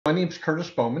My name's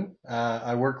Kurtis Bowman.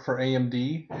 I work for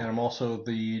AMD, and I'm also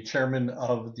the chairman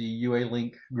of the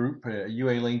UALink group.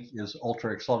 UALink is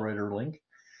Ultra Accelerator Link.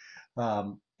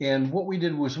 And what we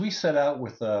did was we set out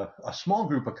with a small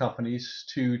group of companies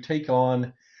to take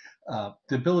on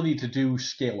the ability to do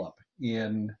scale up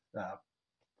in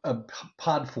a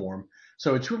pod form.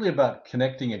 So it's really about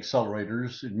connecting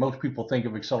accelerators. And most people think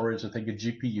of accelerators, they think of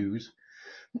GPUs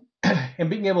and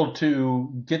being able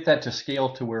to get that to scale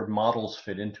to where models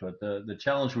fit into it. The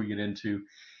challenge we get into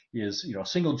is, a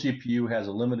single GPU has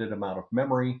a limited amount of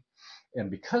memory,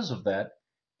 and because of that,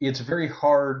 it's very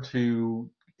hard to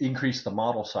increase the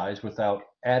model size without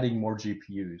adding more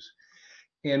GPUs.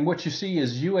 And what you see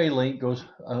is UALink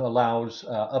allows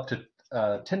up to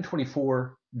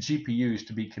 1024 GPUs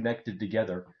to be connected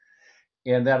together,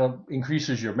 and that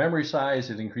increases your memory size.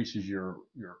 It increases your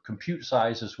compute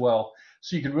size as well.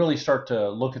 So you can really start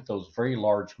to look at those very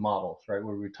large models, right?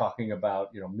 Where we're talking about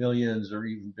millions or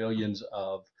even billions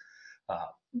of uh,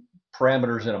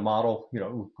 parameters in a model,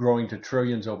 growing to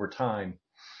trillions over time.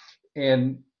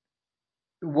 And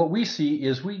what we see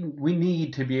is we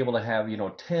need to be able to have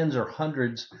tens or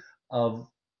hundreds of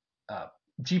uh,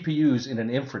 GPUs in an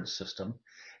inference system,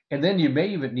 and then you may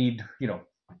even need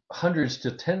hundreds to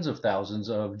tens of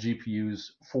thousands of GPUs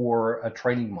for a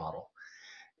training model.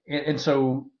 And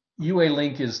so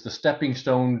UALink is the stepping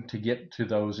stone to get to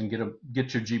those and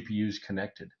get your GPUs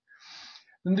connected.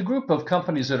 And the group of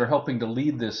companies that are helping to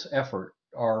lead this effort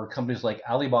are companies like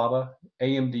Alibaba,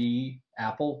 AMD,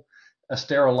 Apple,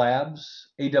 Astera Labs,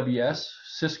 AWS,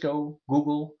 Cisco,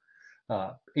 Google,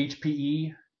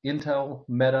 HPE, Intel,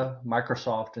 Meta,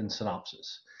 Microsoft, and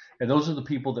Synopsys. And those are the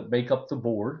people that make up the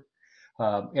board.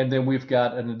 And then we've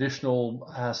got an additional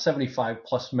 75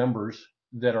 plus members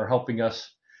that are helping us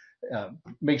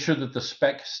make sure that the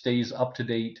spec stays up to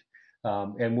date.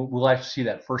 And we'll actually see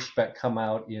that first spec come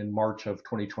out in March of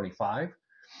 2025.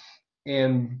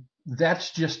 And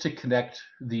that's just to connect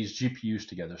these GPUs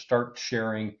together, start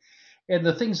sharing. And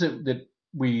the things that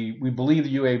we believe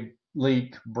the UA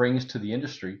Link brings to the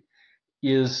industry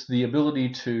is the ability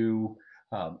to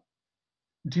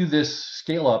do this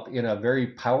scale up in a very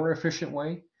power efficient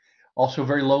way, also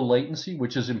very low latency,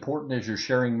 which is important as you're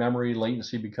sharing memory.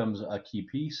 Latency becomes a key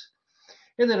piece.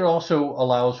 And then it also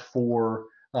allows for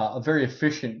a very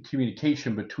efficient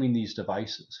communication between these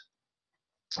devices.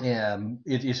 And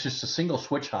it's just a single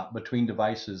switch hop between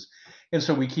devices. And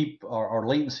so we keep our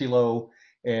latency low,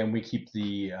 and we keep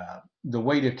the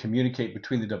way to communicate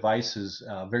between the devices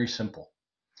very simple.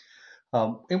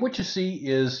 And what you see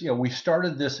is, we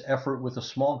started this effort with a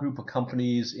small group of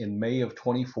companies in May of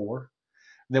 24.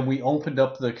 Then we opened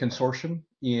up the consortium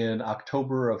in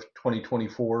October of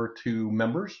 2024 to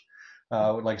members.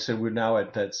 Like I said, we're now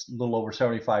at a little over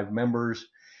 75 members.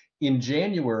 In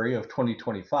January of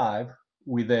 2025,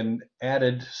 we then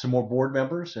added some more board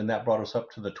members, and that brought us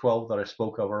up to the 12 that I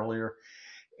spoke of earlier.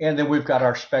 And then we've got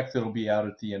our spec that'll be out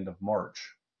at the end of March.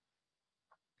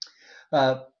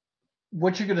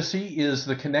 What you're going to see is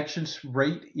the connections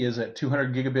rate is at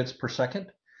 200 gigabits per second.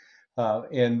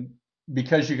 And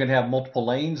because you can have multiple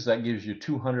lanes, that gives you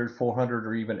 200, 400,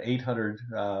 or even 800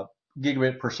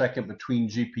 gigabit per second between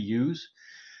GPUs.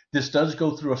 This does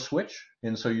go through a switch,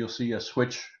 and so you'll see a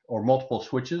switch or multiple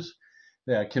switches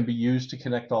that can be used to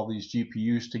connect all these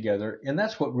GPUs together. And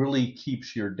that's what really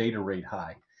keeps your data rate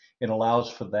high. It allows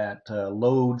for that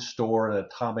load, store, and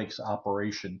atomics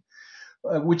operation,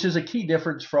 which is a key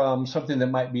difference from something that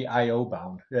might be I/O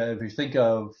bound. If you think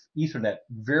of Ethernet,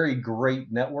 very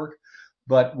great network,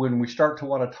 but when we start to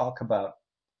want to talk about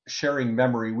sharing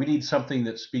memory, we need something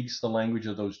that speaks the language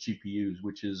of those GPUs,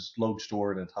 which is load,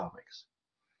 store, and atomics.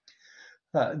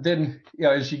 Then,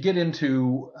 as you get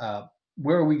into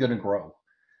where are we going to grow?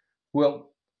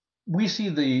 Well, we see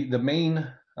the main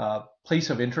place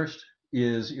of interest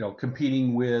is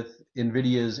competing with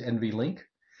NVIDIA's NVLink.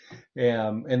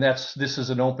 And this is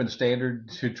an open standard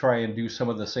to try and do some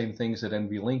of the same things that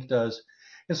NVLink does.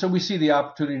 And so we see the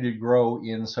opportunity to grow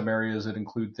in some areas that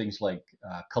include things like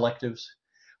collectives,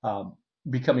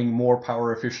 becoming more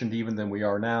power efficient even than we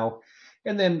are now,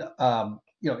 and then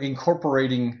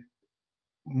incorporating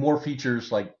more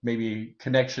features like maybe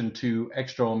connection to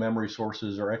external memory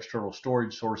sources or external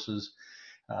storage sources,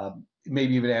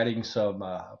 maybe even adding some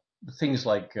things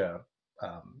like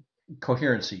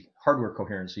coherency, hardware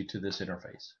coherency to this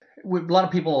interface. A lot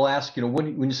of people will ask,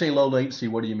 when you say low latency,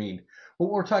 what do you mean? What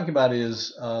we're talking about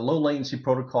is a low latency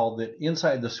protocol that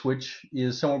inside the switch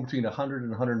is somewhere between 100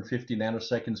 and 150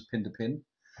 nanoseconds pin to pin.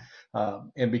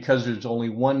 And because there's only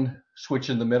one switch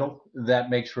in the middle,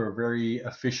 that makes for a very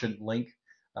efficient link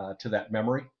to that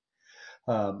memory.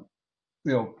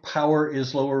 power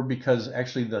is lower because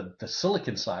actually the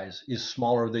silicon size is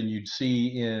smaller than you'd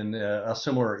see in a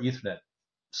similar Ethernet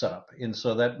setup. And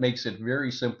so that makes it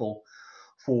very simple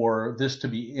for this to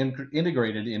be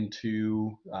integrated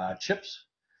into chips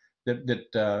that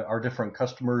our different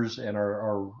customers and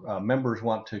our members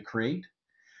want to create.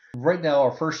 Right now,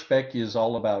 our first spec is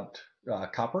all about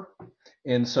copper.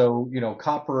 And so,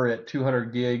 copper at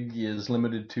 200 gig is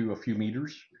limited to a few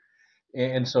meters.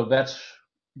 And so that's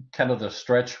kind of the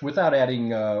stretch without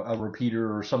adding a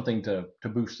repeater or something to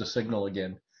boost the signal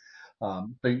again.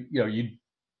 But you'd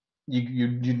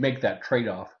make that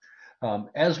trade-off.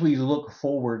 As we look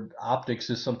forward, optics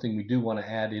is something we do want to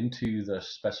add into the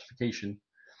specification,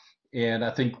 and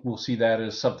I think we'll see that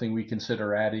as something we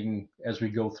consider adding as we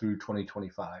go through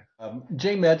 2025.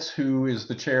 Jay Metz, who is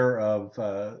the chair of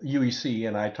UEC,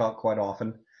 and I talk quite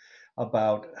often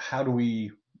about how do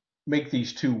we make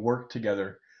these two work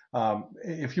together.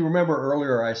 If you remember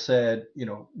earlier, I said,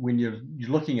 when you're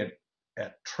looking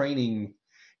at training,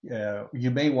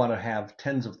 you may want to have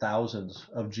tens of thousands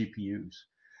of GPUs.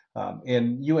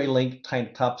 And UALink kind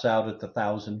of tops out at the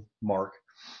 1,000 mark.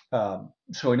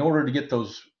 So in order to get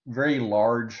those very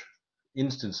large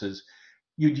instances,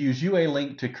 you'd use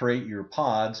UALink to create your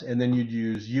pods, and then you'd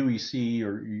use UEC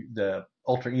or the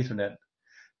Ultra Ethernet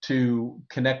to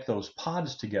connect those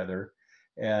pods together.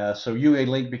 So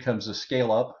UALink becomes a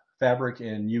scale-up fabric,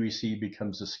 and UEC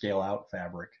becomes a scale-out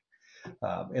fabric.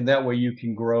 And that way you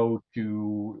can grow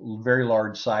to very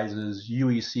large sizes.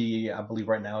 UEC, I believe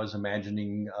right now, is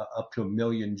imagining up to 1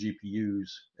 million GPUs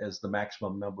as the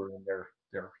maximum number in their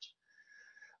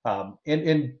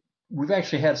and we've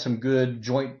actually had some good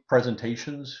joint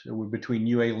presentations between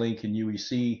UALink and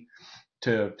UEC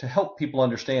to help people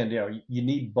understand, you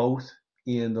need both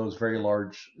in those very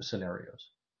large scenarios.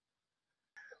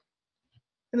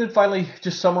 And then finally,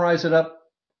 just summarize it up.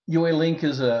 UALink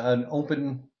is an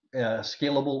open,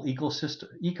 scalable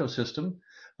ecosystem,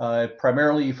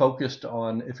 primarily focused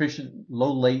on efficient,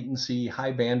 low latency,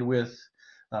 high bandwidth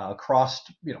across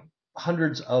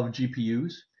hundreds of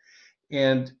GPUs.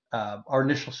 And our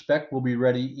initial spec will be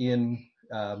ready in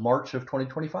March of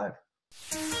 2025.